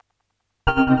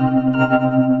Welcome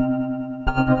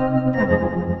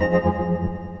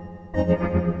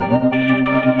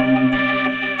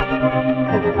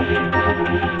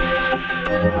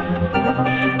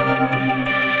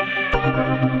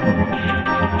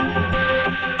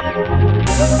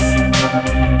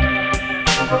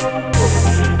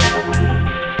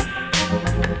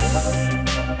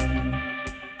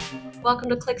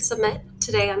to Click Submit.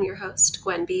 Today I'm your host,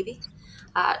 Gwen Beebe.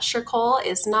 Shircole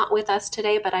is not with us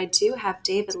today, but I do have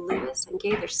David Lewis and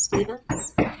Gaither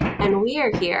Stevens, and we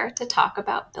are here to talk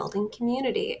about building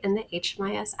community in the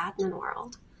HMIS admin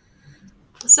world.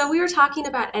 So we were talking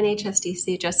about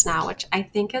NHSDC just now, which I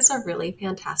think is a really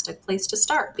fantastic place to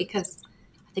start because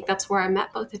I think that's where I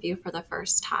met both of you for the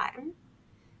first time,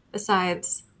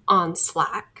 besides on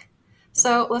Slack.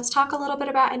 So let's talk a little bit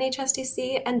about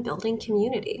NHSDC and building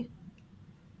community.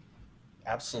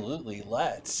 Absolutely,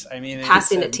 let's. I mean,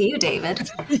 Passing it to you, David.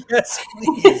 Yes,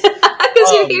 please.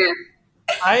 Because you're here.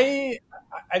 I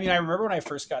remember when I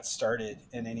first got started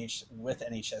with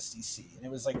NHSDC, and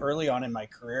it was like early on in my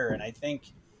career, and I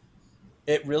think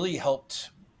it really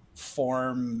helped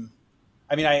form.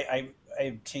 I mean, I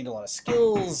obtained a lot of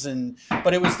skills,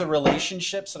 but it was the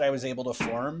relationships that I was able to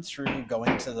form through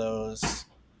going to those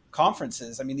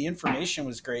conferences. I mean, the information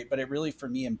was great, but it really, for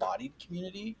me, embodied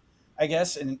community, I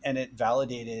guess, and it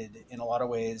validated in a lot of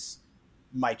ways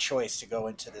my choice to go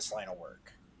into this line of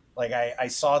work. Like I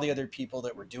saw the other people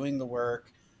that were doing the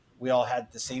work. We all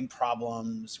had the same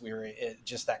problems. We were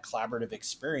just that collaborative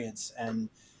experience. And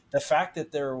the fact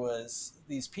that there was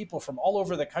these people from all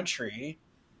over the country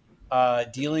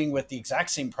dealing with the exact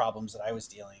same problems that I was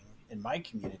dealing in my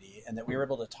community, and that we were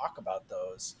able to talk about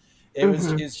those, it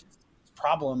was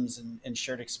problems and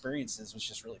shared experiences was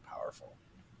just really powerful.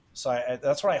 So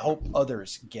that's what I hope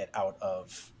others get out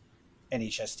of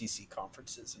NHSDC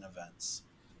conferences and events.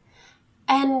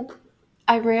 And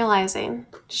I'm realizing,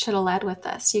 should have led with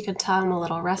this. You can tell I'm a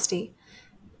little rusty.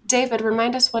 David,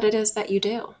 remind us what it is that you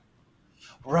do.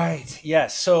 Right.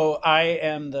 Yes. So I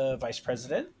am the vice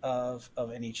president of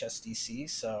NHSDC.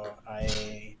 So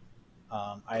I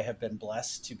have been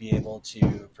blessed to be able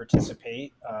to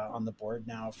participate on the board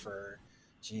now for,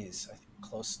 I think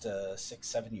close to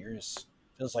 6-7 years.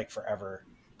 Feels like forever.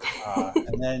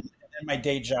 And then my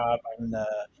day job, I'm the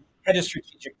head of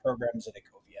strategic programs at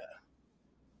Ecovia.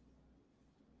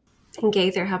 And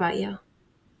Gaither, how about you?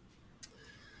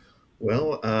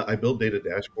 Well, I build data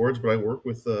dashboards, but I work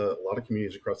with a lot of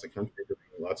communities across the country doing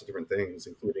lots of different things,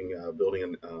 including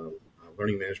building a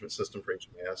learning management system for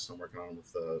HMIS. I'm working on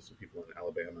with some people in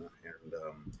Alabama and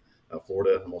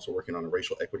Florida. I'm also working on a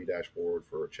racial equity dashboard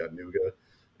for Chattanooga.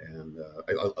 And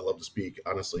I love to speak.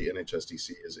 Honestly,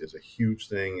 NHSDC is a huge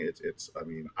thing.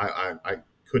 I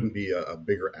couldn't be a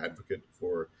bigger advocate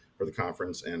for the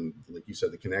conference. And like you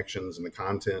said, the connections and the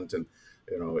content, and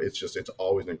it's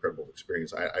always an incredible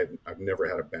experience. I've never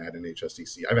had a bad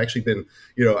NHSDC. I've actually been,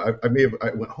 I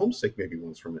went homesick maybe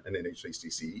once from an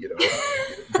NHSDC,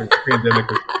 during the pandemic.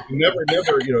 Never,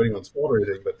 anyone's fault or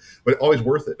anything, but always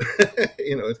worth it.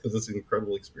 It's because it's an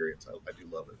incredible experience. I do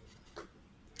love it.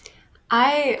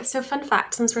 So fun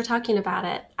fact, since we're talking about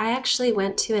it, I actually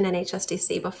went to an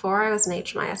NHSDC before I was an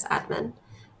HMIS admin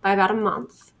by about a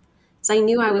month. So I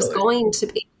knew I was going to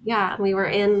be,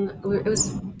 and it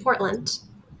was Portland.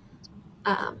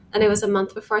 And it was a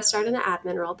month before I started the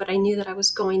admin role, but I knew that I was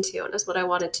going to, and it was what I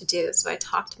wanted to do. So I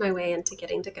talked my way into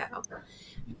getting to go.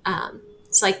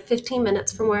 It's like 15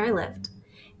 minutes from where I lived.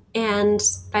 And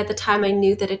by the time I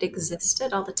knew that it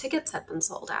existed, all the tickets had been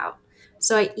sold out.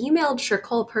 So I emailed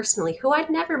Shircole personally, who I'd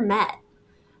never met,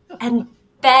 and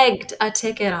begged a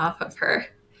ticket off of her.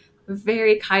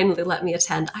 Very kindly let me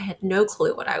attend. I had no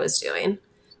clue what I was doing.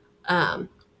 I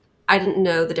didn't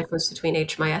know the difference between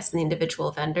HMIS and the individual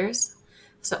vendors.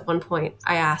 So at one point,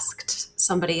 I asked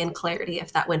somebody in Clarity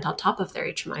if that went on top of their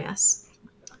HMIS.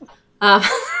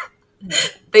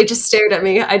 They just stared at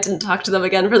me. I didn't talk to them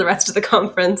again for the rest of the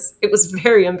conference. It was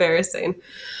very embarrassing.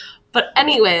 But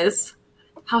anyways,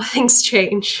 how things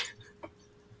change.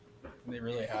 They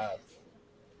really have.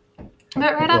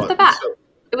 But right off the bat,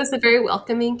 it was a very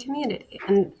welcoming community,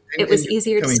 and it was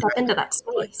easier to step into that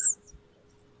space.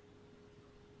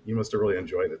 You must have really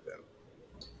enjoyed it then.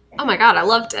 Oh my God, I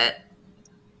loved it.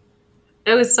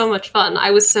 It was so much fun.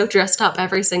 I was so dressed up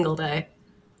every single day.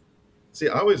 See,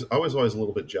 I was always a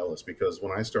little bit jealous because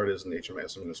when I started as an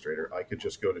HMIS administrator, I could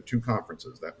just go to 2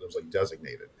 conferences that was like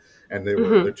designated, and they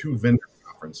were the 2 vendor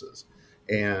conferences.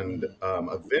 And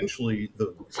eventually,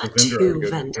 the vendor 2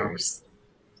 vendors.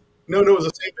 No, it was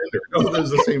the same vendor. No, it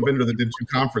was the same vendor that did 2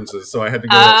 conferences, so I had to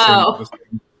go. It wasn't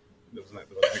that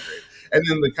great. And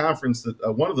then the conference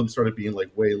that one of them started being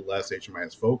like way less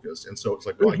HMIS focused, and so it's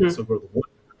like, well, I can Mm-hmm. still go to the one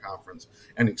conference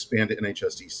and expand to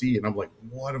NHSDC, and I'm like,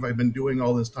 what have I been doing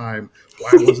all this time?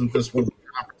 Why wasn't this one of the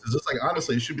conferences? It's like,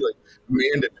 honestly, it should be like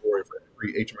mandatory for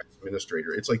every HMIS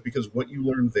administrator. It's like, because what you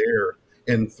learn there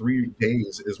in 3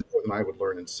 days is more than I would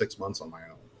learn in 6 months on my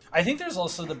own. I think there's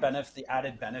also the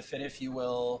added benefit, if you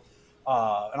will,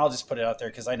 and I'll just put it out there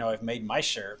because I know I've made my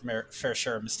fair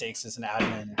share of mistakes as an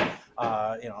admin.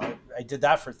 I did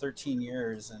that for 13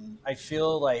 years, and I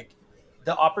feel like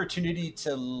the opportunity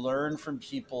to learn from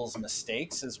people's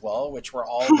mistakes as well, which we're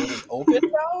all really open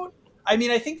about. I mean,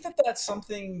 I think that that's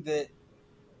something that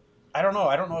I don't know.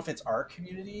 I don't know if it's our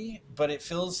community, but it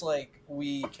feels like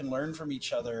we can learn from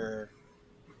each other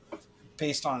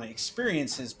based on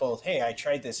experiences, both, hey, I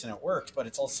tried this and it worked, but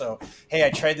it's also, hey, I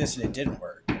tried this and it didn't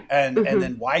work, and Mm-hmm.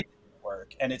 then why didn't it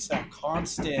work? And it's that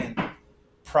constant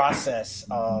process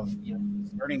of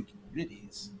learning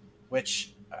communities,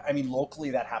 which, I mean, locally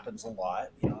that happens a lot.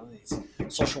 These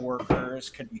social workers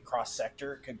could be cross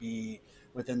sector, could be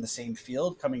within the same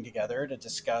field, coming together to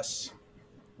discuss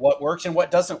what works and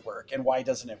what doesn't work and why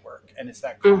doesn't it work. And it's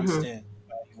that Mm-hmm. constant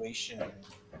evaluation,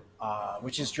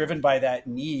 which is driven by that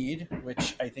need,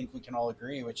 which I think we can all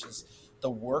agree, which is the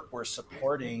work we're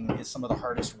supporting is some of the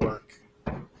hardest work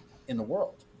in the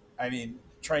world. I mean,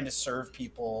 trying to serve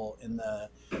people in the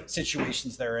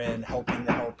situations they're in, helping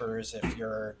the helpers, if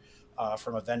you're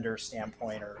from a vendor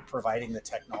standpoint or providing the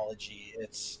technology,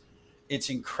 it's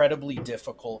incredibly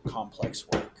difficult, complex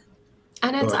work.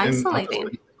 And it's And isolating.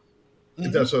 honestly,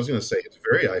 Mm-hmm. that's what I was going to say. It's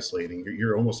very isolating.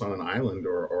 You're almost on an island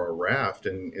or a raft,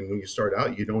 and when you start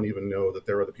out, you don't even know that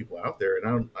there are other people out there. And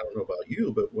I don't know about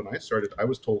you, but when I started, I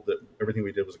was told that everything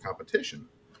we did was a competition,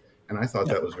 and I thought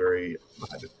Yeah. that was very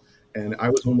odd. And I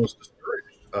was almost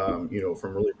discouraged,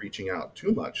 from really reaching out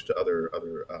too much to other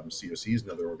COCs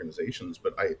and other organizations.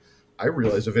 But I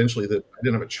realized eventually that I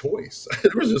didn't have a choice.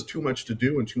 There was just too much to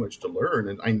do and too much to learn,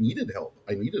 and I needed help.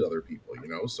 I needed other people,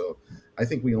 So I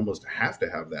think we almost have to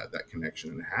have that connection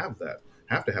and have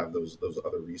to have those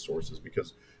other resources,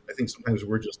 because I think sometimes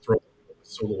we're just throwing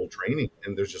so little training,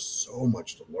 and there's just so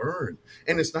much to learn.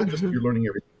 And it's not just Mm-hmm. you're learning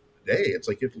everything today. It's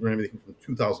like you have to learn everything from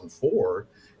 2004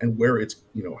 and where it's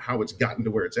how it's gotten to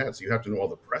where it's at. So you have to know all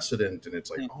the precedent, and it's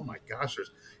like, oh my gosh,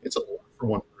 it's a lot for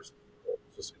one person.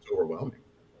 It's overwhelming.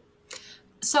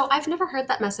 So I've never heard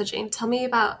that messaging. Tell me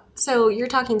about. So you're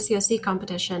talking COC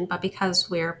competition, but because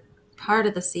we're part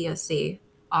of the COC,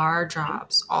 our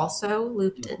jobs also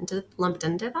lumped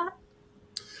into that.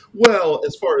 Well,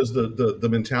 as far as the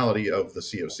mentality of the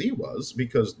COC was,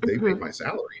 because they paid Mm-hmm. my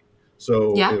salary.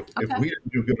 So Yeah. if Okay. we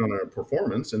didn't do good on our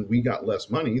performance and we got less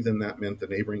money, then that meant the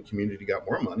neighboring community got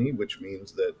more money, which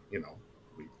means that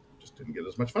we just didn't get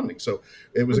as much funding. So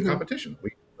it was a Mm-hmm. competition.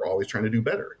 We were always trying to do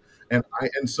better, and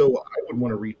so I would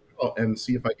want to reach out and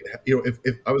see if I could,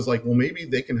 if I was like, well, maybe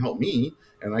they can help me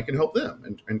and I can help them,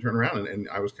 and turn around, and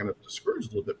I was kind of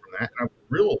discouraged a little bit from that. And I was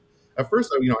real at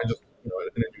first. I just in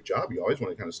a new job, you always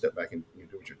want to kind of step back and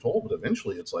do what you're told. But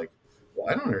eventually, it's like, well,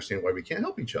 I don't understand why we can't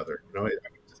help each other.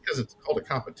 Just because it's called a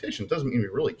competition doesn't mean we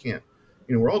really can't.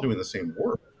 We're all doing the same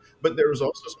work. But there's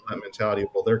also some of that mentality of,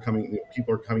 well, they're coming.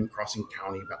 People are coming crossing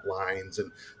county lines,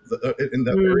 and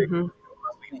that very Mm-hmm.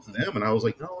 to them. And I was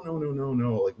like, no, no, no, no,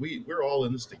 no. Like we're all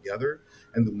in this together,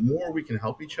 and the more we can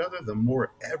help each other, the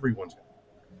more everyone's.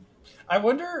 I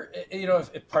wonder,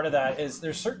 if part of that is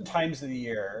there's certain times of the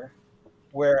year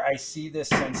where I see this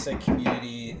sense of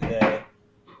community that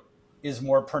is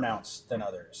more pronounced than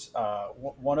others.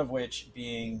 One of which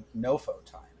being NOFO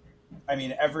time. I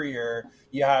mean, every year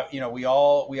you have, we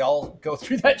all go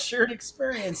through that shared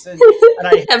experience, and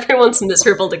Everyone's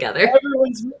miserable together.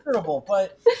 everyone's miserable,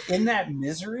 but in that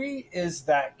misery is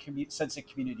that sense of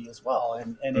community as well,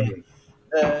 and it.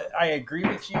 Mhm. I agree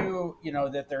with you,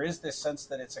 that there is this sense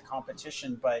that it's a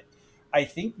competition, but I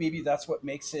think maybe that's what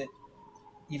makes it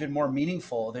even more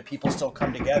meaningful, that people still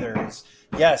come together. Is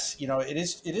yes, it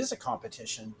is a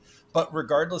competition, but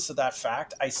regardless of that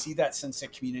fact, I see that sense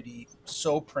of community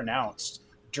so pronounced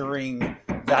during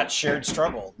that shared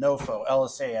struggle. NOFO,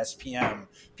 LSA, SPM,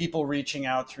 people reaching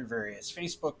out through various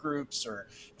Facebook groups, or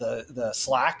the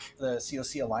Slack, the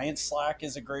COC Alliance Slack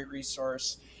is a great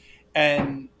resource.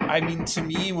 And I mean, to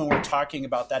me, when we're talking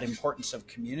about that importance of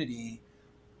community,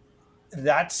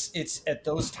 it's at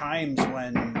those times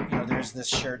when there's this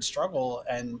shared struggle,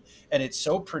 and it's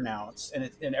so pronounced,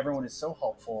 and everyone is so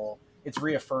helpful. It's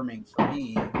reaffirming for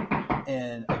me,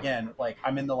 and again, like,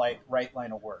 I'm in the right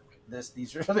line of work.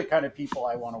 These are the kind of people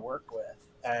I want to work with,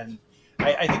 and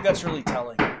I think that's really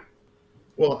telling.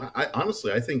 Well,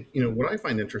 honestly, I think what I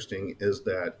find interesting is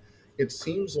that it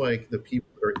seems like the people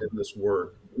that are in this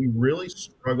work, we really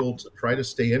struggle to try to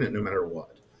stay in it no matter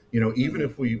what. Even Mhm.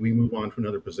 if we move on to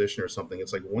another position or something,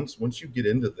 it's like once you get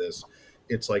into this,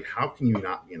 it's like, how can you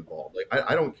not be involved? Like,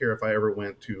 I don't care if I ever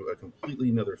went to a completely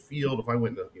another field, if I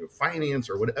went to finance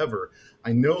or whatever.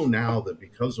 I know now that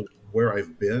because of where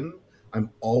I've been, I'm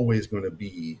always going to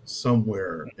be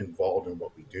somewhere involved in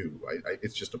what we do.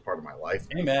 It's just a part of my life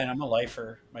Hey now. man, I'm a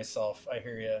lifer myself. I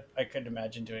hear you. I couldn't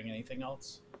imagine doing anything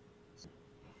else.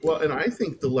 Well, and I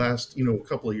think the last,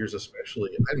 couple of years,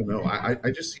 especially, I don't know,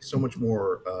 I just see so much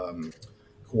more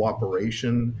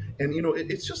cooperation, and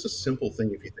it's just a simple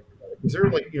thing if you think about it. Because there are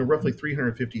like roughly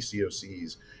 350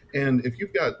 COCs, and if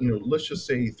you've got let's just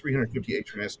say 350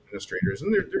 HMS administrators,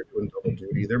 and they're doing double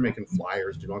duty, they're making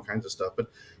flyers, doing all kinds of stuff,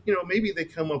 but maybe they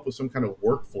come up with some kind of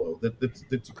workflow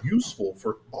that's useful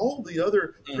for all the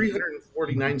other Mhm.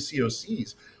 349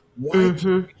 COCs. Why can't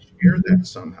Hmm. share that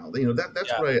somehow? That's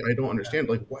Yeah. what I don't understand.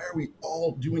 Like, why are we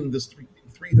all doing this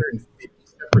 350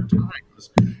 separate times?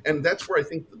 And that's where I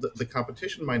think the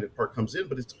competition minded part comes in,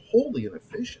 but it's wholly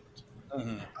inefficient.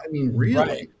 Mhm. I mean,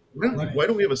 Right. really, why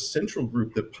don't we have a central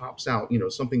group that pops out,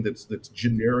 something that's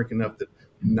generic enough that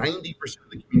 90%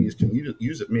 of the communities can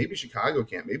use it? Maybe Chicago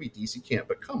can't, maybe DC can't,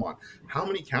 but come on, how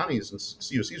many counties and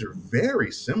COCs are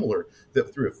very similar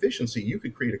that through efficiency you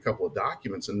could create a couple of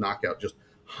documents and knock out just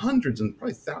hundreds and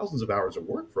probably thousands of hours of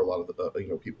work for a lot of the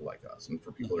people like us and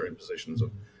for people that are in positions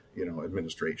of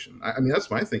administration. I mean,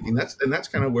 that's my thinking. That's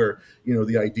kind of where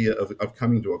the idea of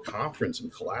coming to a conference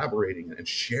and collaborating and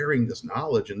sharing this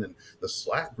knowledge, and then the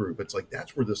Slack group, it's like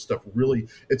that's where this stuff really,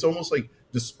 it's almost like,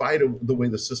 despite the way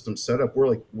the system's set up, we're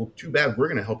like, well, too bad, we're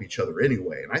going to help each other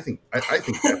anyway. And I think that's we're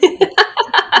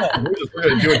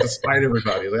going to do it despite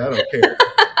everybody. Like, I don't care.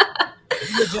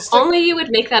 Yeah, just to Only you would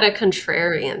make that a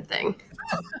contrarian thing.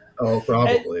 Oh, and,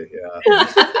 probably, yeah. and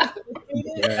just to complicate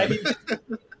it, I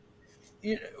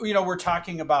Man. mean, we're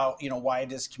talking about why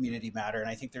does community matter, and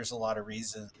I think there's a lot of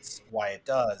reasons why it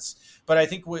does. But I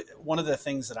think one of the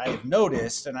things that I have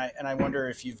noticed, and I wonder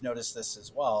if you've noticed this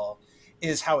as well,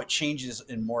 is how it changes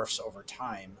and morphs over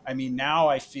time. I mean, now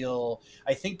I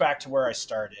think back to where I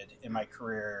started in my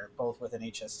career, both with an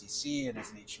HSDC and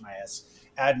as an HMIS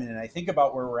admin, and I think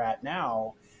about where we're at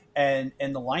now, and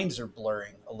the lines are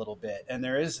blurring a little bit, and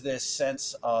there is this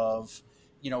sense of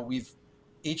we've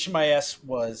HMIS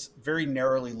was very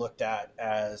narrowly looked at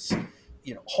as,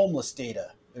 homeless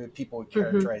data that people would Hmm.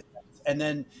 characterize as. And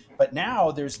then, but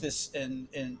now there's this, and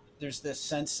there's this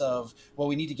sense of, well,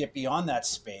 we need to get beyond that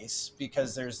space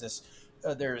because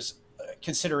there's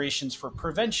considerations for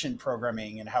prevention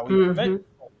programming and how we prevent Hmm.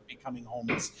 people from becoming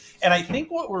homeless. And I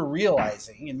think what we're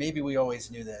realizing, and maybe we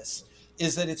always knew this,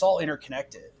 is that it's all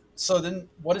interconnected. So then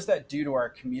what does that do to our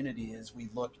community as we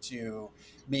look to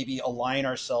maybe align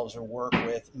ourselves or work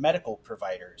with medical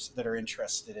providers that are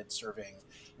interested in serving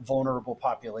vulnerable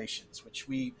populations, which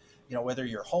whether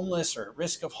you're homeless or at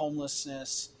risk of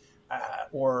homelessness,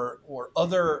 or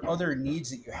other needs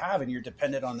that you have, and you're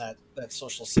dependent on that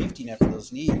social safety net for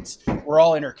those needs. We're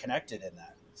all interconnected in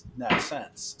that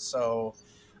sense. So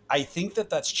I think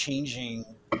that's changing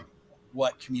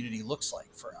what community looks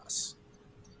like for us,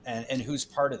 and who's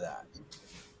part of that.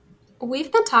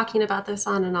 We've been talking about this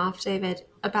on and off, David,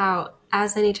 about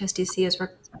as NHSDC is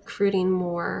recruiting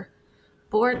more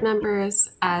board members,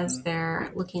 as Mhm.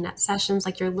 they're looking at sessions,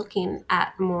 like you're looking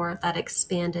at more of that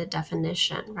expanded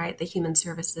definition, right? The human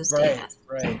services Right, data.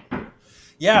 right.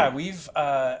 Yeah, we've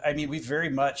very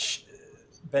much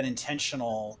been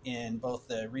intentional in both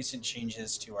the recent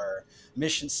changes to our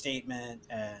mission statement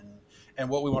and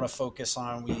what we want to focus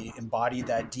on. We embodied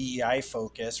that DEI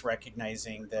focus,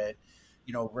 recognizing that,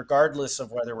 regardless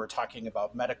of whether we're talking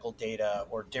about medical data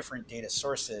or different data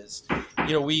sources,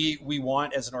 we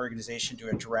want as an organization to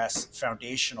address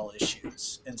foundational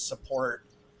issues and support,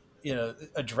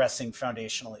 addressing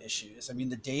foundational issues. I mean,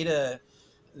 the data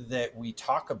that we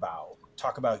talk about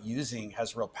using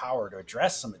has real power to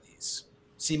address some of these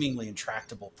seemingly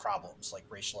intractable problems like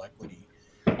racial equity.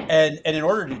 And in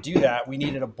order to do that, we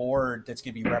needed a board that's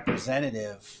going to be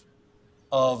representative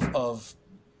of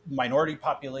minority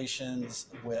populations,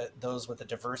 with those with a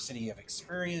diversity of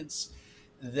experience,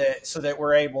 that so that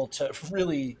we're able to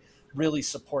really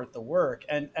support the work.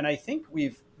 And I think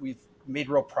we've made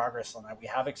real progress on that. We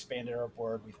have expanded our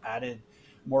board. We've added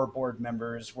more board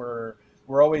members. We're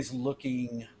always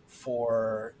looking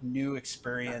for new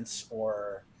experience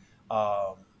or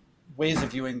um, ways of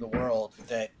viewing the world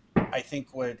that I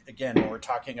think would, again, when we're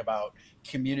talking about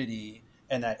community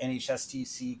and that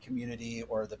NHSTC community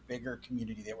or the bigger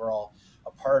community that we're all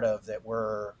a part of, that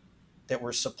we're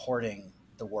supporting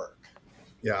the work.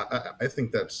 Yeah, I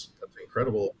think that's That's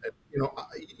incredible. And,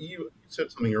 you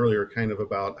said something earlier, kind of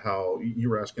about how you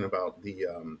were asking about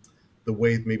the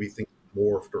way maybe things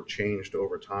morphed or changed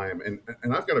over time. And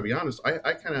I've got to be honest,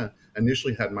 I kind of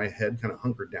initially had my head kind of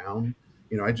hunkered down.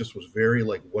 I just was very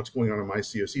like, what's going on in my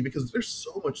COC, because there's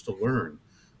so much to learn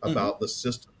Mhm. about the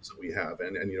systems that we have,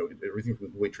 and everything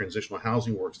from the way transitional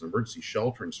housing works and emergency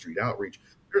shelter and street outreach.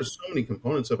 There's so many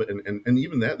components of it, and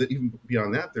even that even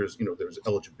beyond that, there's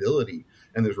eligibility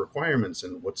and there's requirements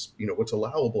and what's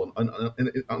allowable,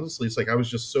 and honestly, it's like I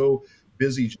was just so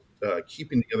busy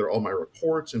keeping together all my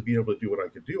reports and being able to do what I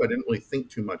could do. I didn't really think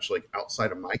too much like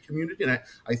outside of my community, and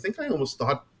I think I almost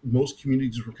thought most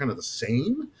communities were kind of the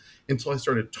same until I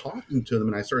started talking to them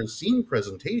and I started seeing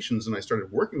presentations and I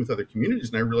started working with other communities,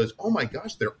 and I realized, oh my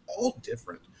gosh, they're all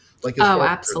different. Like as Oh, far as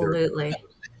their absolutely.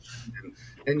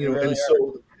 and They really and are.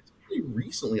 so pretty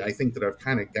recently, I think that I've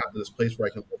kind of gotten to this place where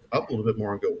I can look up a little bit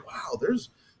more and go, wow, there's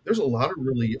a lot of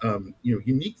really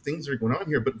unique things that are going on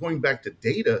here. But going back to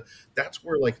data, that's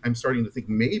where like I'm starting to think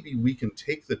maybe we can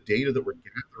take the data that we're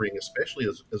gathering, especially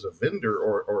as a vendor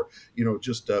or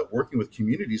just working with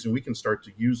communities, and we can start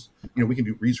to use, we can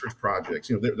do research projects.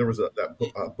 There was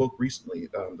book recently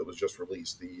that was just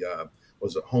released. The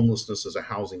was it homelessness as a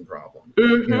housing problem?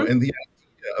 Hmm. And the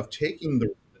idea of taking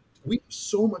we have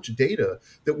so much data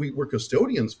that we're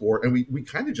custodians for, and we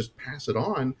kind of just pass it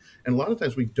on. And a lot of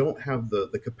times we don't have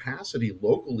the capacity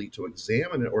locally to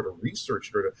examine it or to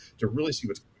research it or to really see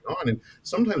what's going on. And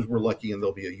sometimes we're lucky and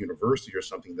there'll be a university or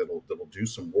something that'll do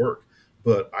some work.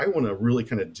 But I want to really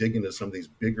kind of dig into some of these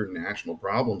bigger national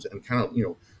problems and kind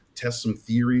of, test some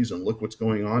theories and look what's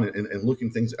going on, and looking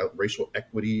things at racial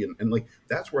equity. And like,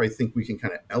 that's where I think we can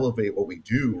kind of elevate what we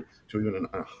do to even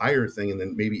a higher thing, and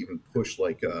then maybe even push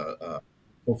like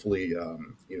hopefully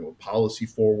policy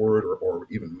forward, or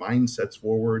even mindsets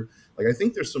forward. Like I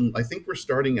think we're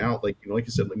starting out, like like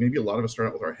you said, like maybe a lot of us start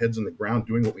out with our heads in the ground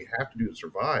doing what we have to do to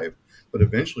survive, but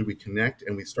eventually we connect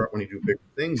and we start wanting to do bigger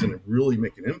things and really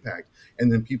make an impact,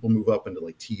 and then people move up into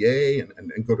like TA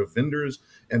and go to vendors.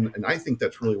 And I think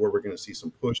that's really where we're going to see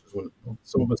some push, is when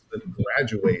some of us then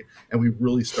graduate and we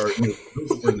really start, those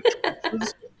who are in the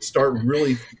trenches, start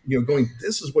really, going,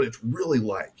 this is what it's really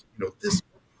like. This is,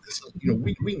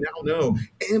 we now know,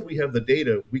 and we have the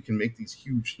data, we can make these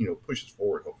huge, pushes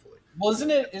forward, hopefully. Well,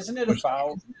 isn't it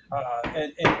about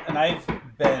and I've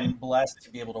been blessed to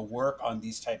be able to work on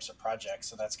these types of projects,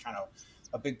 so that's kind of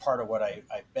a big part of what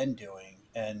I've been doing,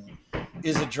 and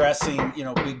is addressing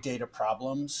big data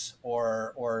problems,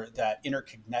 or that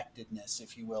interconnectedness,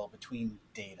 if you will, between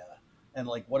data, and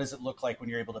like what does it look like when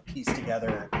you're able to piece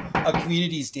together a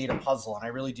community's data puzzle. And I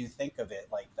really do think of it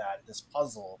like that, this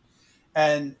puzzle.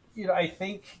 And I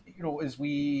think as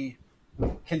we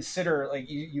consider, like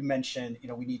you mentioned,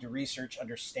 we need to research,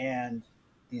 understand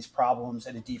these problems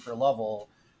at a deeper level.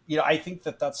 I think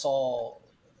that's all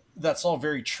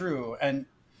very true. And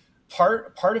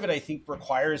part of it, I think,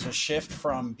 requires a shift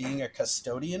from being a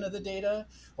custodian of the data,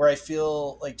 where I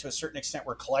feel like to a certain extent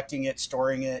we're collecting it,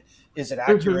 storing it. Is it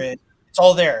Hmm. accurate? It's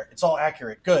all there. It's all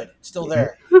accurate. Good. It's still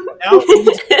there. Now we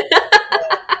need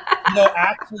to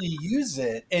actually use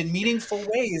it in meaningful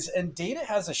ways. And data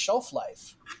has a shelf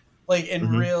life, like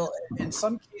Hmm. in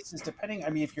some cases, depending, I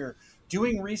mean, if you're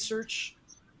doing research,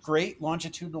 great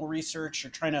longitudinal research,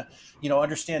 you're trying to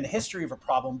understand the history of a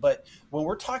problem. But when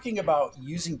we're talking about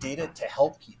using data to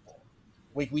help people,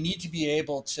 we need to be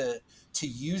able to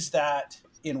use that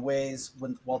in ways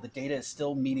while the data is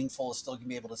still meaningful, is still going to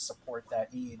be able to support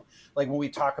that need. Like when we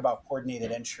talk about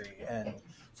coordinated entry, and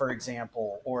for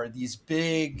example, or these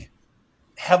big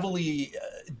heavily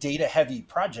data heavy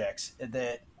projects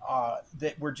that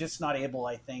we're just not able,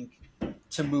 I think,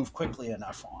 to move quickly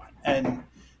enough on.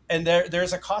 And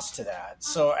there's a cost to that.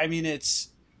 So I mean,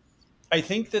 I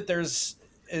think that there's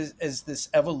is this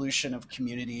evolution of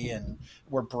community, and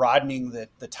we're broadening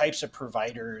the types of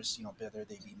providers, whether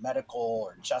they be medical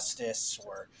or justice,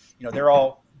 or they're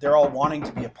all wanting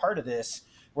to be a part of this.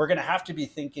 We're going to have to be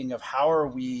thinking of how are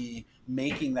we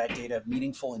making that data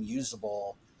meaningful and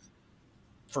usable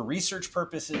for research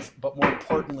purposes, but more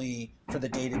importantly, for the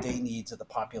day-to-day needs of the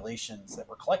populations that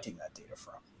we're collecting that data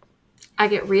from. I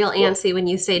get real Well, antsy when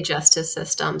you say justice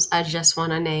systems. I just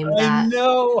want to name I that.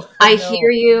 know, I I know.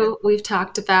 hear you. We've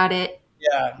talked about it.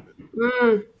 Yeah,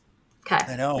 Mm, okay,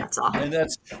 I know. that's all. And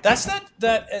that's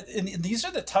that and these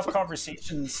are the tough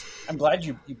conversations. I'm glad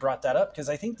you brought that up, because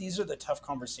I think these are the tough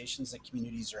conversations that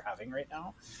communities are having right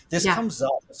now. This Yeah. comes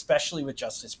up especially with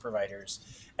justice providers.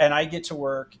 And I get to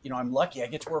work, I'm lucky, I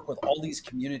get to work with all these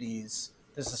communities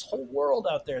there's this whole world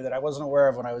out there that I wasn't aware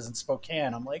of when I was in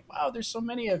Spokane. I'm like, wow, there's so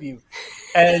many of you.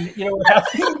 And, you know, we're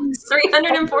having these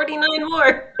 349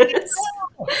 more.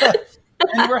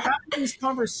 and we're having these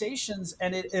conversations,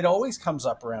 and it always comes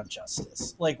up around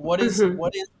justice. Like, what is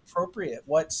appropriate?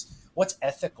 What's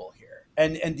ethical here?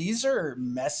 And these are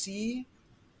messy,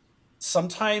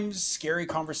 sometimes scary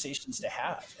conversations to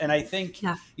have. And I think,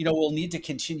 you know, we'll need to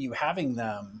continue having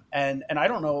them. And I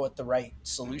don't know what the right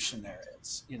solution there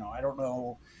is. You know, I don't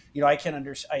know. You know, I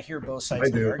hear both sides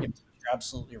of the argument. You're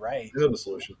absolutely right. I have a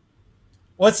solution.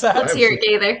 What's that? Let's hear it,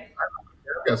 Gaither.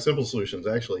 Yeah, simple solutions,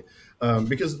 actually.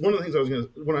 Because one of the things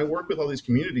when I work with all these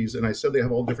communities and I said they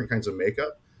have all different kinds of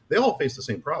makeup, they all face the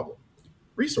same problem: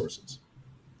 resources.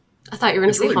 I thought you were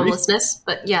going to say homelessness,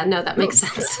 but yeah, no, that makes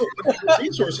sense.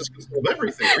 Resources can solve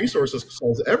everything. Resources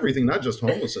solves everything, not just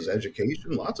homelessness,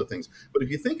 education, lots of things. But if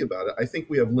you think about it, I think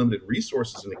we have limited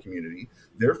resources in the community.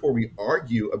 Therefore, we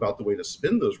argue about the way to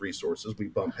spend those resources. We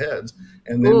bump heads,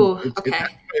 and then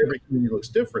every community looks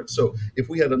different. So if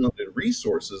we had unlimited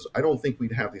resources, I don't think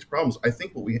we'd have these problems. I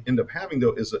think what we end up having,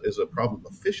 though, is a problem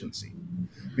of efficiency,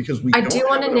 because we. I do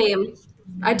want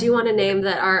to name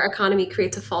that our economy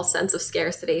creates a false sense of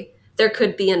scarcity. There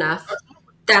could be enough.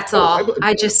 That's all. We can go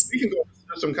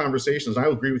into some conversations. I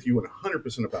agree with you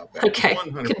 100% about that. Okay,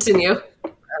 100%. Continue.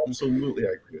 Absolutely,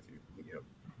 I agree with you.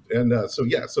 And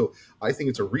so I think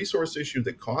it's a resource issue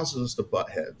that causes us to butt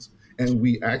heads, and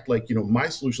we act like, you know, my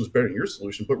solution is better than your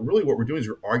solution. But really, what we're doing is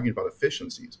we're arguing about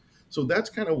efficiencies. So that's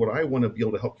kind of what I want to be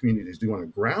able to help communities do on a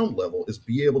ground level, is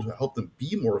be able to help them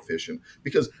be more efficient,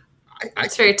 because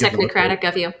it's very technocratic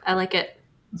of you. I like it.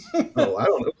 Oh, I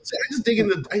don't know. I just dig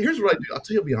into. Here's what I do. I'll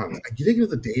tell you, I'll be honest. I get into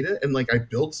the data and like I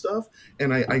build stuff,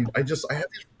 and I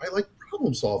like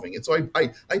problem solving. And so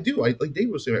I do. Like David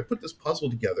was saying, I put this puzzle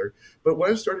together. But what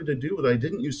I started to do, what I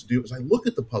didn't used to do, is I look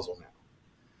at the puzzle now,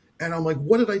 and I'm like,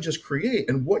 what did I just create,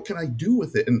 and what can I do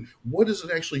with it, and what does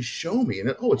it actually show me? And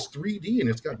it's 3D and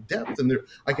it's got depth, and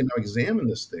I can now examine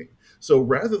this thing. So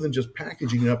rather than just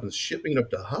packaging it up and shipping it up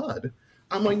to HUD,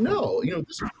 I'm like, no, you know,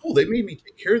 this is cool. They made me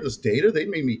take care of this data. They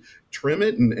made me trim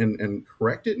it and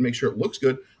correct it and make sure it looks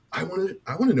good. I want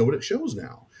to know what it shows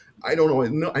now. I don't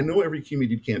know. I know every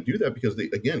community can't do that because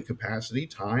again, capacity,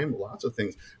 time, lots of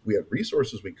things. We have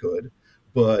resources we could,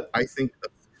 but I think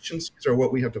efficiencies are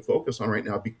what we have to focus on right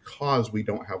now because we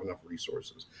don't have enough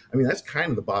resources. I mean, that's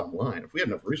kind of the bottom line. If we had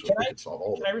enough resources, we could solve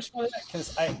all of it. Can I respond to that?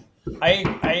 Because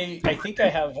I think I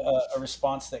have a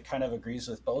response that kind of agrees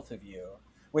with both of you.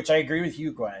 Which I agree with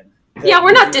you, Gwen. Yeah,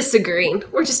 we're not disagreeing.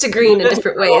 We're just agreeing in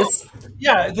different ways.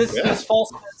 Yeah, this false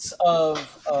sense of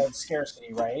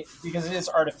scarcity, right? Because it is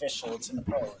artificial. It's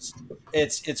imposed.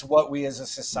 It's what we as a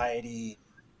society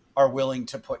are willing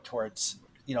to put towards,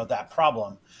 you know, that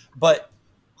problem. But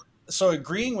so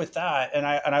agreeing with that, and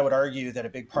I would argue that a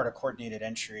big part of coordinated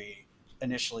entry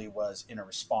initially was in a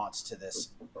response to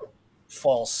this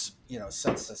false, you know,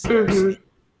 sense of scarcity. Mm-hmm.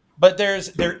 But there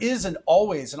is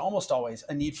almost always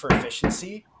a need for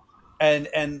efficiency,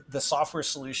 and the software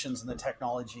solutions and the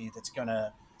technology that's going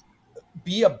to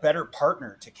be a better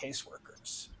partner to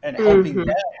caseworkers and helping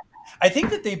them. I think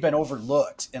that they've been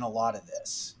overlooked in a lot of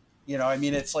this. You know, I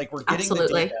mean, it's like we're getting the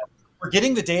data. We're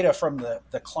getting the data from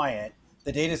the client.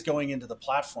 The data is going into the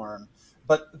platform,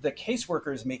 but the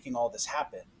caseworker is making all this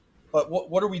happen. But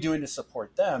what are we doing to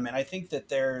support them? And I think that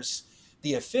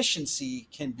the efficiency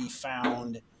can be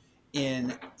found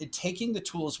in taking the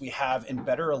tools we have and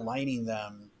better aligning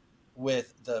them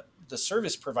with the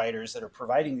service providers that are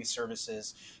providing these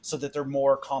services so that they're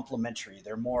more complementary.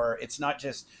 It's not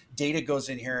just data goes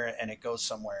in here and it goes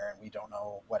somewhere and we don't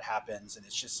know what happens and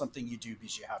it's just something you do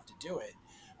because you have to do it.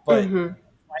 But find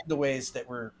the ways that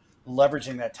we're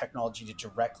leveraging that technology to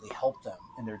directly help them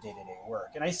in their day-to-day work.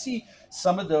 And I see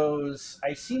some of those,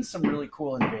 I've seen some really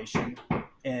cool innovation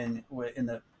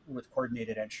with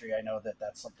coordinated entry. I know that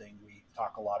that's something we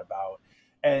talk a lot about,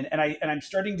 and I'm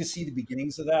starting to see the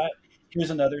beginnings of that. Here's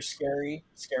another scary,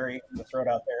 I'm gonna throw it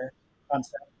out there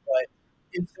concept, but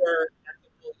is there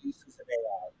ethical uses of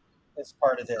AI as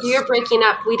part of this? You're breaking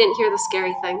up. We didn't hear the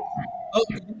scary thing. Oh,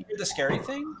 you didn't hear the scary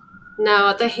thing?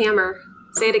 No, the hammer.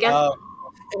 Say it again.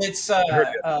 It's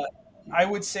I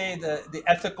would say the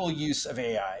ethical use of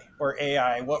AI or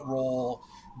AI. What role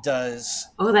does?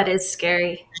 Oh, that is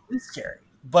scary. It is scary.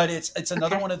 But it's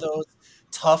another one of those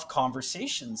tough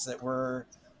conversations that we're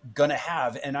going to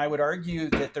have. And I would argue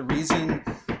that the reason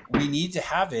we need to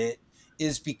have it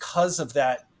is because of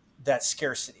that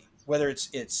scarcity, whether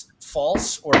it's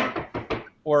false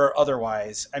or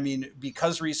otherwise. I mean,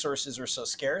 because resources are so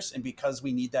scarce and because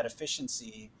we need that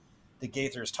efficiency that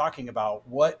Gaither is talking about,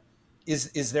 what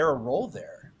is there a role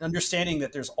there? understanding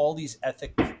that there's all these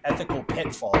ethical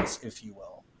pitfalls, if you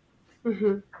will.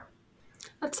 Mm-hmm.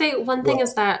 I'd say one thing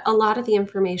is that a lot of the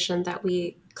information that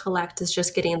we collect is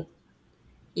just getting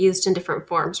used in different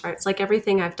forms, right? It's like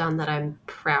everything I've done that I'm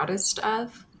proudest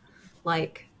of,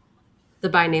 like the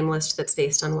by name list that's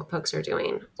based on what folks are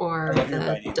doing, or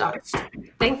the doc.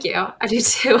 Thank you. I do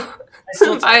too.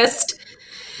 I'm biased.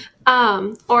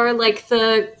 Or like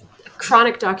the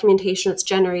chronic documentation that's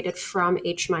generated from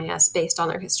HMIS based on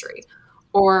their history,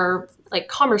 or like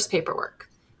commerce paperwork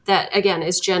that again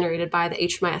is generated by the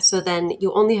HMIS. So then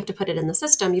you only have to put it in the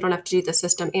system. You don't have to do the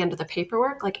system and the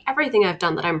paperwork. Like everything I've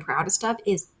done that I'm proudest of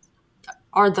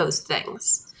are those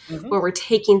things where we're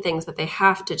taking things that they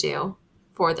have to do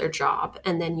for their job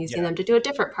and then using them to do a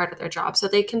different part of their job so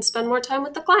they can spend more time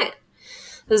with the client.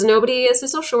 Because nobody is a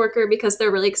social worker because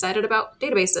they're really excited about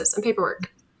databases and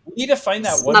paperwork. We need to find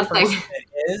that one person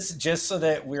that is, just so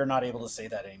that we're not able to say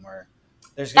that anymore.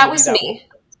 That was me.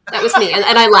 That was me. And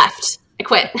I left. I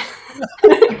quit.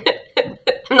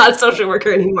 I'm not a social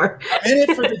worker anymore. I'm in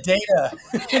it for the data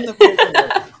in the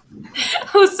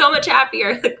paperwork. I was so much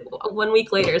happier. Like 1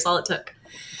 week later is all it took.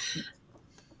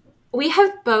 We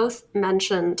have both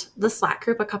mentioned the Slack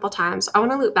group a couple times. I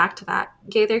want to loop back to that.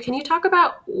 Gaither, can you talk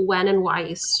about when and why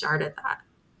you started that?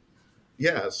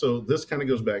 Yeah, so this kind of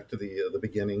goes back to the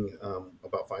beginning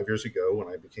about 5 years ago when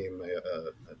I became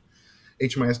a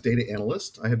HMIS data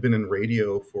analyst. I had been in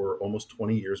radio for almost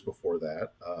 20 years before that,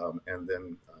 and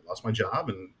then lost my job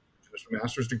and finished my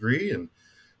master's degree and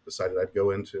decided I'd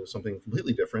go into something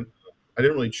completely different. I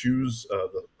didn't really choose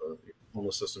the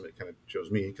homeless system. It kind of chose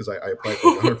me because I applied for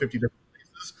 150 different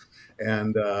places,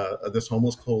 and this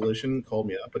homeless coalition called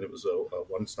me up, and it was a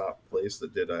one-stop place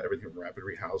that did everything from rapid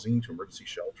rehousing to emergency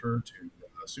shelter to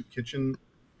soup kitchen,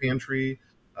 pantry,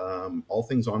 all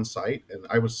things on site. And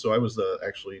I was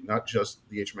actually not just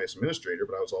the HMIS administrator,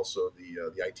 but I was also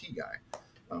the IT guy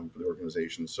for the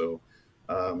organization. So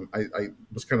I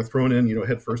was kind of thrown in,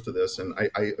 head first to this, and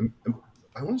I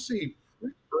want to say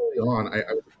early on,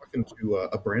 I was talking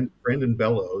to Brandon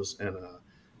Bellows and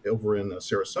over in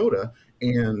Sarasota,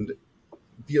 and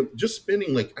just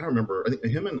spending I don't remember, I think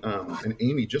him and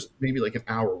Amy just maybe like an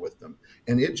hour with them,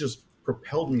 and it just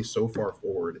propelled me so far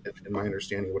forward in my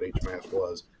understanding of what HMIS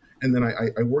was. And then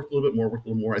I worked a little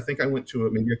bit more. I think I went to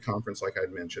maybe a conference like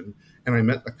I'd mentioned, and I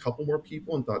met a couple more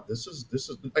people and thought, this is.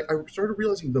 I started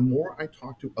realizing the more I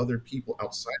talked to other people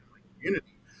outside of my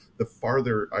community, the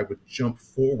farther I would jump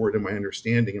forward in my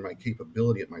understanding and my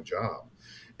capability at my job.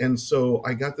 And so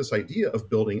I got this idea of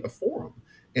building a forum.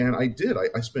 And I did.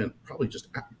 I spent probably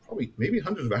maybe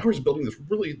hundreds of hours building this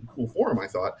really cool forum, I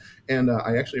thought. And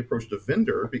I actually approached a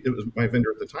vendor. It was my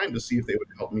vendor at the time, to see if they would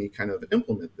help me kind of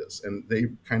implement this. And they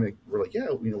kind of were like, yeah,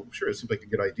 sure, it seems like a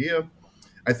good idea.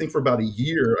 I think for about a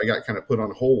year, I got kind of put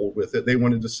on hold with it. They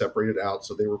wanted to separate it out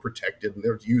so they were protected and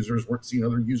their users weren't seeing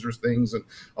other users' things and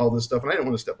all this stuff. And I didn't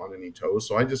want to step on any toes.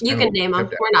 So I just You can name them.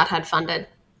 We're not HUD funded.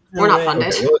 We're not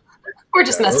funded. Okay, we're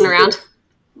just messing around.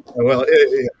 Well,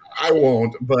 I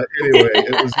won't. But anyway,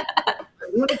 it was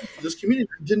this community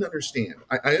didn't understand.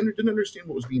 I didn't understand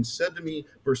what was being said to me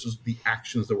versus the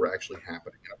actions that were actually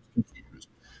happening. I was confused.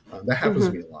 That happens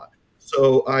to me a lot.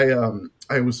 So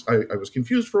I was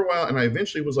confused for a while, and I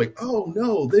eventually was like, oh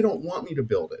no, they don't want me to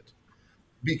build it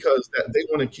because they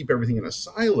want to keep everything in a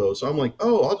silo. So I'm like,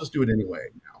 oh, I'll just do it anyway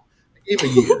now. I gave a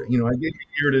year, I gave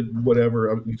a year to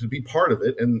whatever to be part of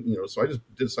it, and so I just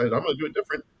decided I'm going to do it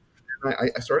different. And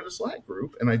I started a Slack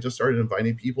group, and I just started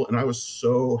inviting people, and I was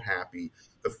so happy.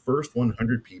 The first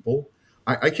 100 people.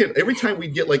 I can't. Every time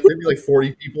we'd get maybe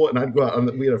 40 people, and I'd go out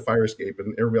we had a fire escape,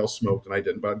 and everybody else smoked, and I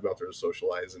didn't. But I'd go out there to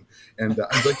socialize, and I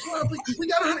was like, we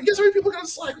got 100. Guess how many people got on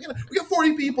Slack? We got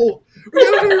 40 people. We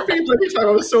got 100 people. Every time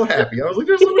I was so happy. I was like,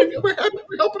 there's so many people. We're happy.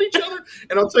 We're helping each other.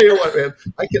 And I'll tell you what, man.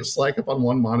 I kept Slack up on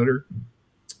one monitor,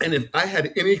 and if I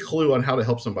had any clue on how to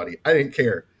help somebody, I didn't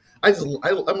care. I'm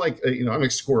like, I'm a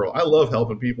squirrel. I love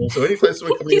helping people. So anytime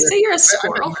someone comes in, you say you're a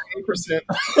squirrel? I'm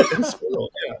 90%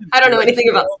 squirrel. Yeah. I don't know anything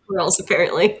about squirrels,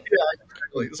 apparently. Yeah,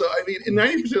 exactly. So I mean,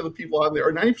 90% of the people on there,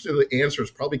 or 90% of the answers,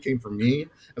 probably came from me,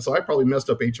 and so I probably messed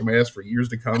up HMIS for years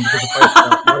to come because if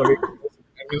I a lot of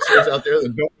administrators out there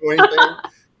that don't know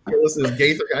anything. Listen to this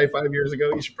Gaither guy 5 years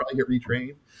ago. You should probably get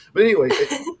retrained. But anyway,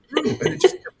 it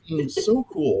just kept being so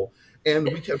cool. And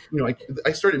we kept,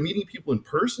 I started meeting people in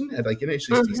person at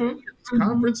NHSTC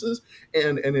conferences,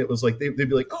 and it was like they'd be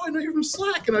like, "Oh, I know you're from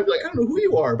Slack," and I'd be like, "I don't know who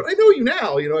you are, but I know you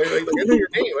now. I know your name.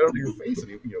 I don't know your face,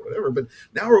 and whatever." But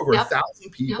now we're over 1,000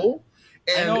 people.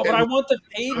 Yep. And, I know, but I want the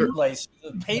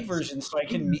paid version so I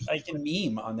can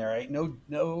meme on there. Right? No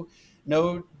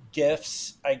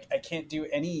GIFs. I can't do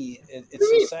any. What do It's you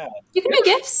so mean? sad. You can do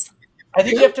GIFs. I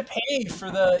think you Yeah. have to pay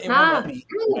for the. It won't let me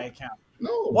in my account.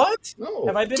 No. What? No.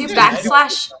 Have I been Do denied?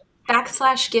 backslash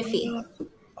Giphy.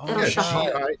 Oh It'll my Yeah, shuffle.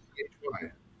 God.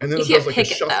 GIPHY. And then You it can't does like a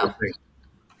pick it, shuffle though. thing.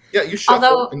 Yeah, you shuffle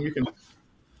Although, and you can.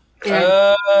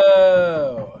 yeah.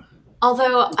 Oh.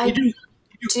 Although You I do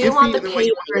do want Giphy, the and then paid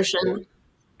you want to look for version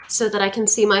so that I can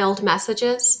see my old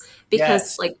messages, because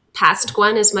Yes. like past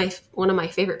Gwen is one of my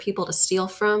favorite people to steal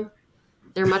from.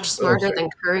 They're much smarter sorry. than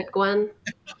current Gwen.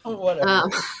 Whatever.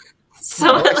 So I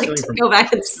I like like stealing to from- go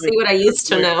back and see what I used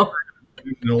to know.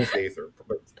 an old Gaither,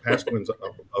 but past one's of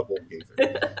old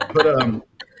Gaither. But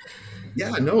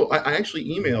yeah, no, I actually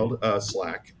emailed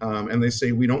Slack, and they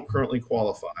say we don't currently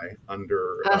qualify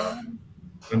under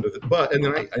the. But and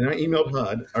then I emailed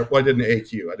HUD. Well, I did an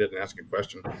AQ. I didn't ask a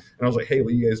question, and I was like, hey,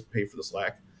 will you guys pay for the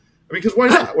Slack? I mean, because why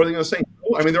not? What are they going to say?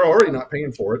 No? I mean, they're already not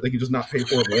paying for it. They can just not pay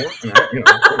for it more.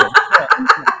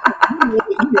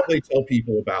 They tell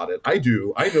people about it. I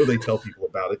do. I know they tell people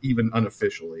about it, even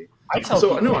unofficially. I tell So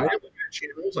people no, I have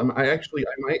channels. I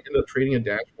might end up trading a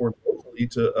dashboard locally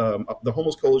to the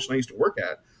homeless coalition I used to work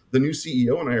at. The new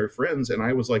CEO and I are friends, and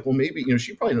I was like, well, maybe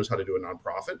she probably knows how to do a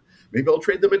nonprofit. Maybe I'll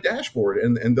trade them a dashboard,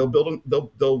 and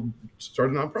they'll start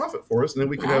a nonprofit for us, and then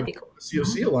we can That'd have be cool. the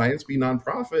COC Alliance be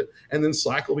nonprofit, and then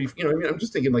Slack will be. I mean, I'm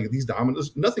just thinking like these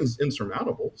dominoes. Nothing's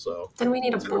insurmountable. So Then we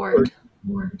need a board.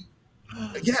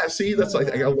 yeah, see, that's like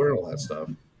I gotta learn all that stuff.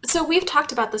 So we've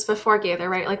talked about this before, Gaither,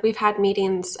 right? Like we've had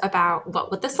meetings about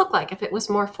what would this look like if it was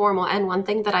more formal. And one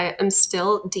thing that I am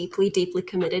still deeply, deeply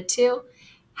committed to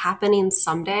happening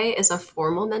someday is a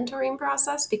formal mentoring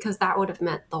process, because that would have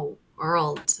meant the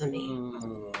world to me.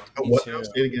 Ooh, What too. now?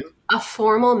 Say it again. A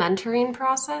formal mentoring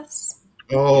process,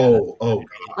 Oh, God.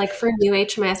 like for new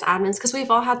HMIS admins, because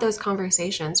we've all had those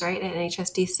conversations, right, at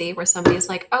HSDC, where somebody's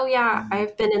like, oh yeah,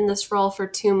 I've been in this role for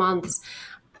 2 months.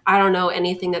 I don't know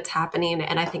anything that's happening,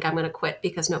 and I think I'm going to quit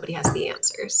because nobody has the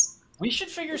answers. We should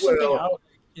figure something Well- out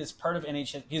as part of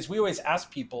NHS, because we always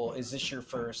ask people, is this your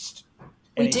first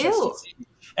We do. NHSDC?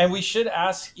 And we should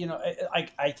ask,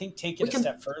 I think take it We a can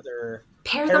step further.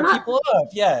 Pair Pair them up. people up.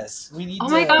 Yes. We need Oh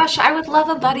my gosh, I would love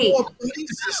a buddy. Oh, a buddy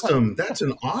system. That's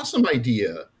an awesome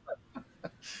idea.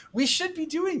 We should be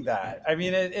doing that. I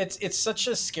mean, it's such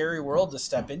a scary world to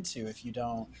step into if you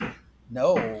don't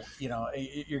know,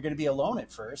 you're going to be alone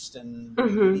at first, and you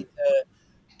Mhm. need to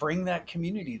bring that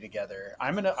community together.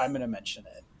 I'm gonna mention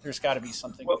it. There's got to be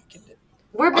something we can do.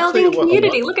 We're I'll tell building you what,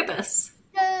 community. Look at this.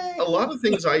 A lot of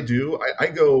things I do, I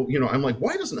go, I'm like,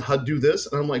 why doesn't HUD do this?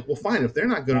 And I'm like, well, fine. If they're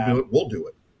not going to do it, we'll do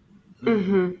it.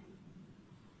 Mm-hmm.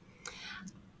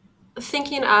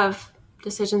 Thinking of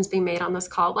decisions being made on this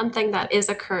call, one thing that is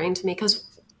occurring to me,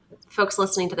 because folks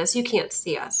listening to this, you can't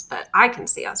see us, but I can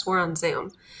see us. We're on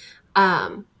Zoom.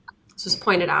 This was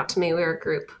pointed out to me. We're a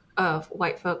group of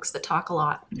white folks that talk a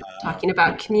lot, talking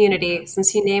about community.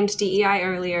 Since you named DEI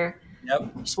earlier,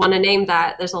 Yep. just want to name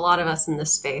that. There's a lot of us in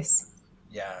this space.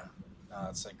 Yeah. No,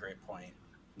 that's a great point.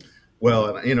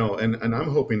 Well, and I'm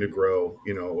hoping to grow,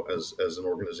 as an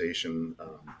organization,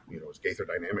 as Gaither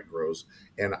Dynamic grows,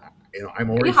 and I'm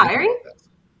already you hiring? thinking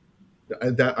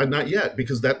about that not yet,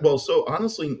 because so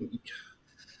honestly,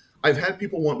 I've had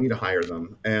people want me to hire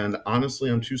them, and honestly,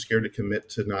 I'm too scared to commit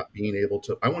to not being able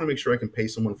to. I want to make sure I can pay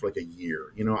someone for like a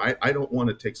year. I don't want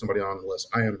to take somebody on unless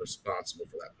I am responsible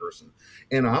for that person.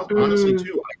 And honestly,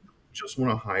 too, I just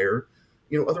want to hire,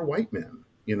 other white men.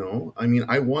 I mean,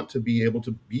 I want to be able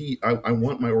to be. I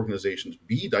want my organization to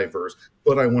be diverse,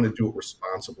 but I want to do it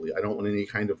responsibly. I don't want any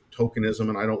kind of tokenism,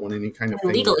 and I don't want any kind of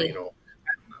thing legally.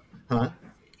 Where,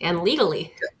 And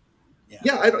legally.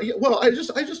 Yeah, I don't. Well, I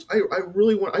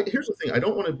really want. Here's the thing: I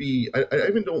don't want to be. I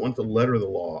even don't want the letter of the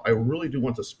law. I really do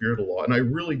want the spirit of the law, and I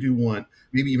really do want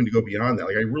maybe even to go beyond that.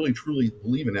 Like, I really truly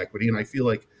believe in equity, and I feel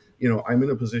like I'm in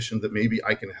a position that maybe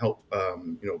I can help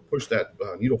push that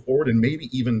needle forward, and maybe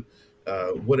even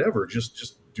whatever,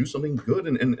 just do something good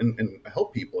and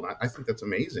help people. And I think that's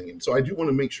amazing. And so I do want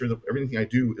to make sure that everything I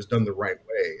do is done the right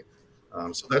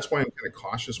way. So that's why I'm kind of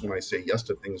cautious when I say yes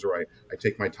to things, or I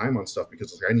take my time on stuff,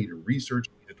 because I need to research,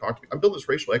 I need to talk to people. I'm building this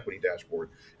racial equity dashboard,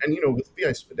 and with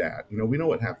VI SPDAT, we know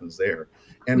what happens there.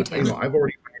 And I've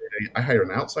already I hired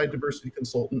an outside diversity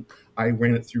consultant. I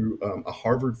ran it through a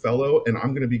Harvard fellow, and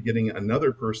I'm going to be getting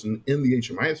another person in the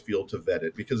HMIS field to vet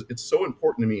it, because it's so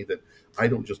important to me that I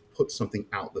don't just put something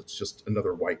out that's just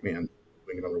another white man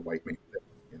doing another white man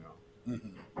thing.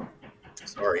 Mm-hmm.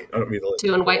 Sorry, I don't mean to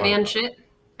Doing white man shit?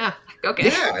 Ah, okay.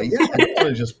 Yeah. I don't want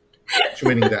to just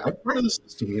perpetuating that. I'm part of the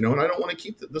system, and I don't want to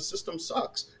keep the system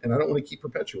sucks, and I don't want to keep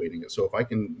perpetuating it. So if I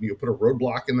can, put a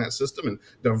roadblock in that system and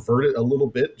divert it a little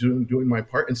bit, doing my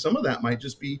part, and some of that might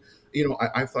just be,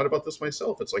 I've thought about this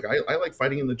myself. It's like I like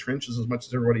fighting in the trenches as much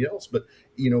as everybody else, but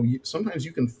sometimes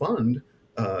you can fund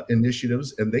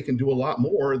initiatives, and they can do a lot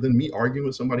more than me arguing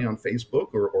with somebody on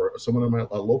Facebook or someone in my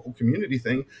local community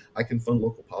thing. I can fund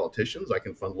local politicians. I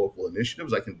can fund local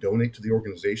initiatives. I can donate to the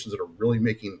organizations that are really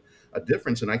making a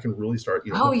difference, and I can really start,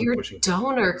 Oh, you're pushing.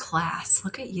 donor class.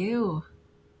 Look at you.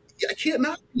 Yeah, I can't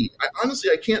not be.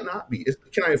 Honestly, I can't not be.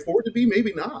 Can I afford to be?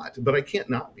 Maybe not, but I can't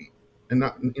not be. And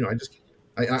not, I just can't.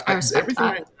 I respect everything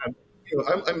that. I have,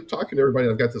 I'm talking to everybody.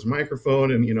 I've got this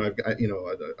microphone, and I've got,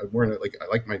 I'm wearing I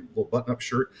like my little button-up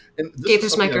shirt. And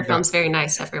Gaither's microphone's very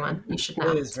nice. Everyone, you should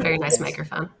know, it's a very nice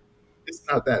microphone. It's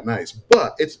not that nice,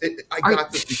 but I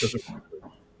got this because of privilege.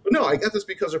 But no, I got this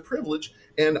because of privilege,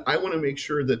 and I want to make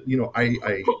sure that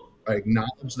I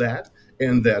acknowledge that,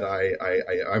 and that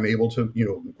I'm able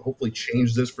to hopefully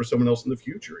change this for someone else in the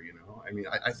future. I mean,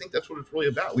 I think that's what it's really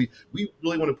about. We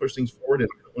really want to push things forward, and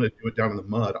I don't want to do it down in the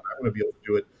mud. I want to be able to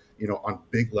do it, on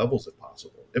big levels if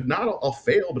possible. If not, I'll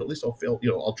fail, but at least I'll fail.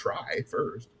 I'll try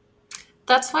first.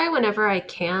 That's why whenever I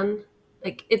can,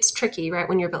 it's tricky, right?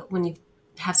 When you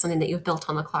have something that you've built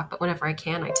on the clock, but whenever I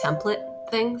can, I template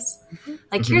things.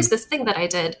 Here's this thing that I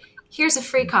did. Here's a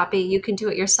free copy. You can do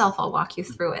it yourself. I'll walk you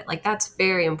through it. That's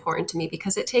very important to me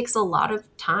because it takes a lot of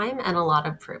time and a lot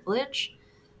of privilege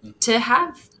to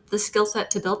have the skill set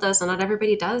to build those, and not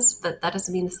everybody does, but that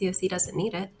doesn't mean the COC doesn't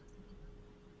need it.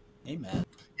 Amen.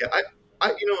 Yeah,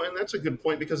 and that's a good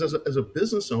point, because as a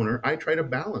business owner, I try to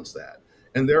balance that.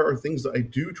 And there are things that I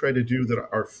do try to do that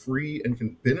are free and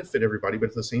can benefit everybody, but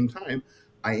at the same time,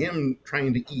 I am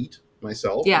trying to eat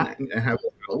myself and have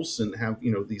a house and have,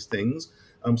 these things.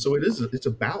 So it's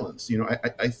a balance.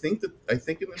 I think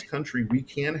in this country, we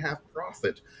can have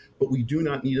profit, but we do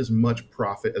not need as much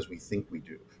profit as we think we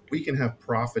do. We can have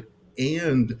profit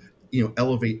and,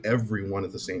 elevate everyone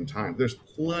at the same time. There's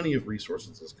plenty of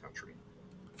resources in this country.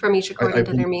 From each according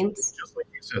to their means. Just like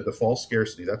you said, the false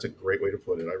scarcity, that's a great way to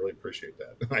put it. I really appreciate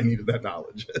that. I needed that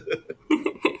knowledge.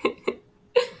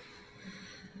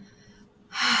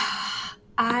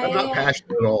 I'm not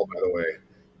passionate at all, by the way.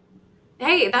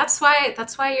 Hey, that's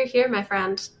why you're here, my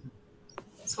friend.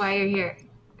 That's why you're here.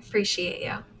 Appreciate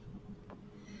you.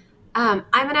 I'm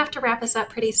gonna have to wrap us up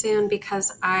pretty soon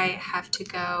because I have to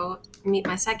go meet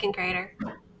my second grader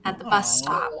at the bus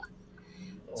stop.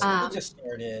 School just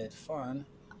started. Fun.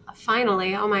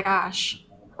 Finally, oh my gosh.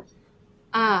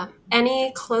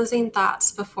 Any closing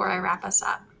thoughts before I wrap us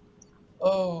up?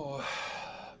 Oh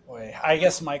boy, I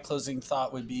guess my closing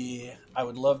thought would be I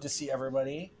would love to see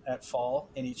everybody at Fall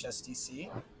NHSDC.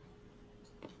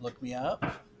 Look me up.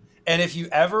 And if you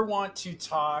ever want to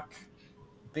talk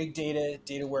big data,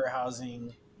 data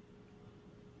warehousing,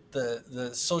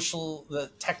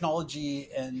 the technology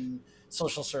and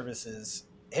social services,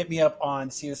 hit me up on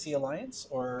COC Alliance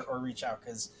or reach out,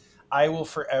 because I will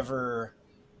forever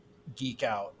geek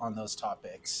out on those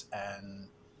topics. And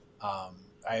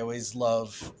I always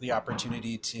love the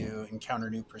opportunity to encounter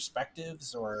new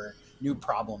perspectives or new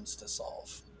problems to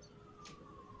solve.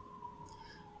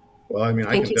 Well, I mean,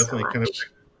 I can definitely kind of.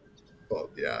 Well,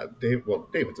 yeah,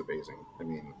 David's amazing. I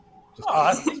mean,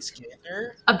 thanks,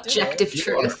 Gaither. Objective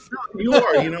truth. You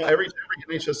are. Every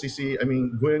NHSCC. I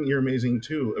mean, Gwen, you're amazing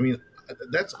too. I mean,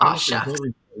 that's honestly the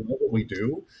reason I love what we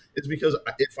do. It's because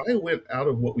if I went out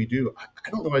of what we do, I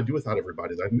don't know what I'd do without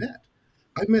everybody that I've met.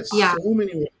 I've met so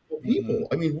many wonderful people.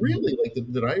 I mean, really,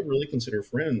 that I really consider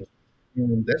friends.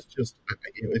 And that's just,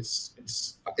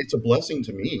 it's a blessing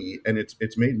to me, and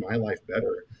it's made my life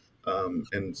better.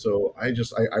 And so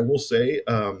I will say,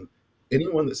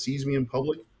 anyone that sees me in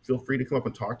public, feel free to come up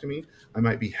and talk to me. I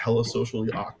might be hella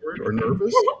socially awkward or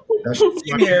nervous. That's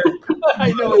here.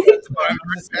 I know. I'm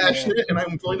passionate, and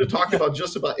I'm willing to talk about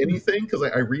just about anything because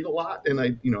I read a lot, and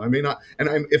I may not. And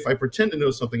if I pretend to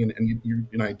know something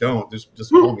and I don't,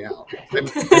 just call me out. I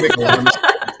make a lot of mistakes.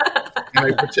 And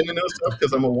I pretend to know stuff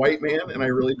because I'm a white man and I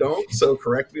really don't. So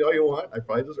correct me all you want. I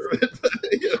probably deserve it. But,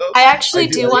 I actually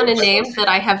do want to name that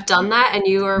I have done that, and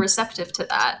you are receptive to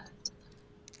that.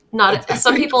 Not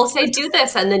some people say do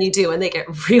this and then you do, and they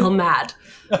get real mad.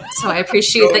 So I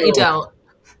appreciate that you don't.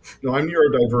 No, I'm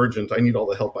neurodivergent. I need all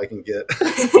the help I can get.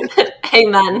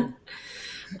 Amen.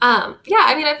 Yeah,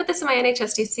 I mean, I put this in my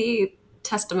NHSDC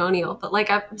testimonial, but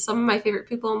some of my favorite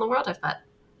people in the world I've met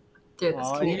through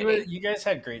this community. You guys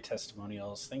had great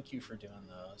testimonials. Thank you for doing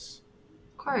those.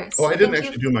 Of course. Oh, I didn't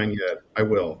actually do mine yet. I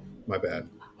will. My bad.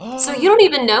 So you don't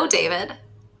even know David.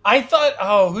 I thought,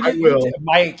 who did I will.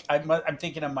 Mike. I'm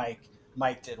thinking of Mike.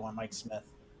 Mike did one, Mike Smith.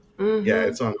 Mm-hmm. Yeah,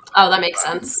 it's on. Oh, that makes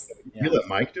sense. You let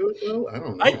Mike do it though? I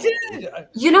don't know. I did.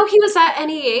 You know, he was at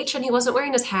NEH and he wasn't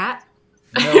wearing his hat.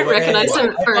 No I way. recognized him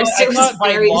at first. I It was thought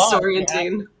by very law,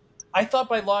 disorienting. I thought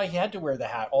by law he had to wear the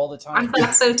hat all the I time.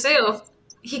 thought so too.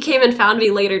 He came and found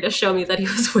me later to show me that he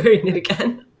was wearing it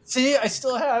again. See, I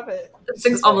still have it.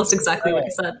 It's almost exactly what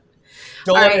he said.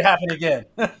 Don't All let right. it happen again.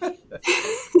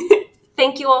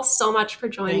 Thank you all so much for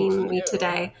joining Thank me you.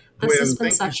 today. This has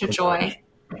been such a joy.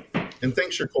 And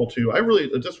thanks, Nicole, too. I really,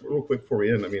 just real quick before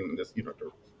we end, I mean, you don't have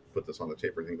to put this on the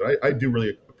tape or anything, but I do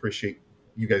really appreciate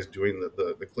you guys doing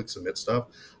the click submit stuff.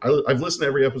 I've listened to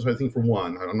every episode, I think, for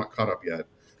one. I'm not caught up yet,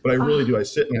 but I really do. I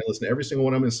sit and I listen to every single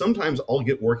one of them, and sometimes I'll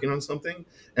get working on something,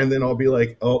 and then I'll be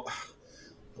like, oh,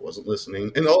 I wasn't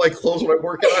listening, and I'll like close what I'm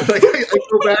working on. Like, I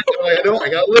go back and I know I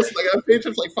got to listen. I got to pay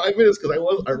attention for like 5 minutes because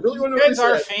I really want to know You guys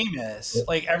what are they said. famous.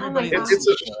 Like everybody. It's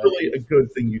really a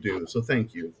good thing you do. So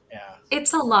thank you. Yeah.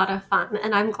 It's a lot of fun,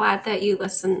 and I'm glad that you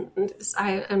listen.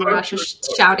 I am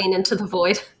just shouting into the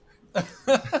void,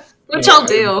 which I'll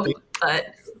do. But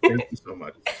Thank you so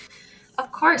much.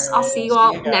 of course, All I'll right, see you see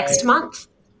all you next guys. month.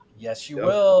 Yes, you Yep.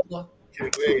 will.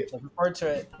 Can't wait. Looking forward to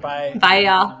it. Bye. Bye,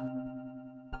 y'all.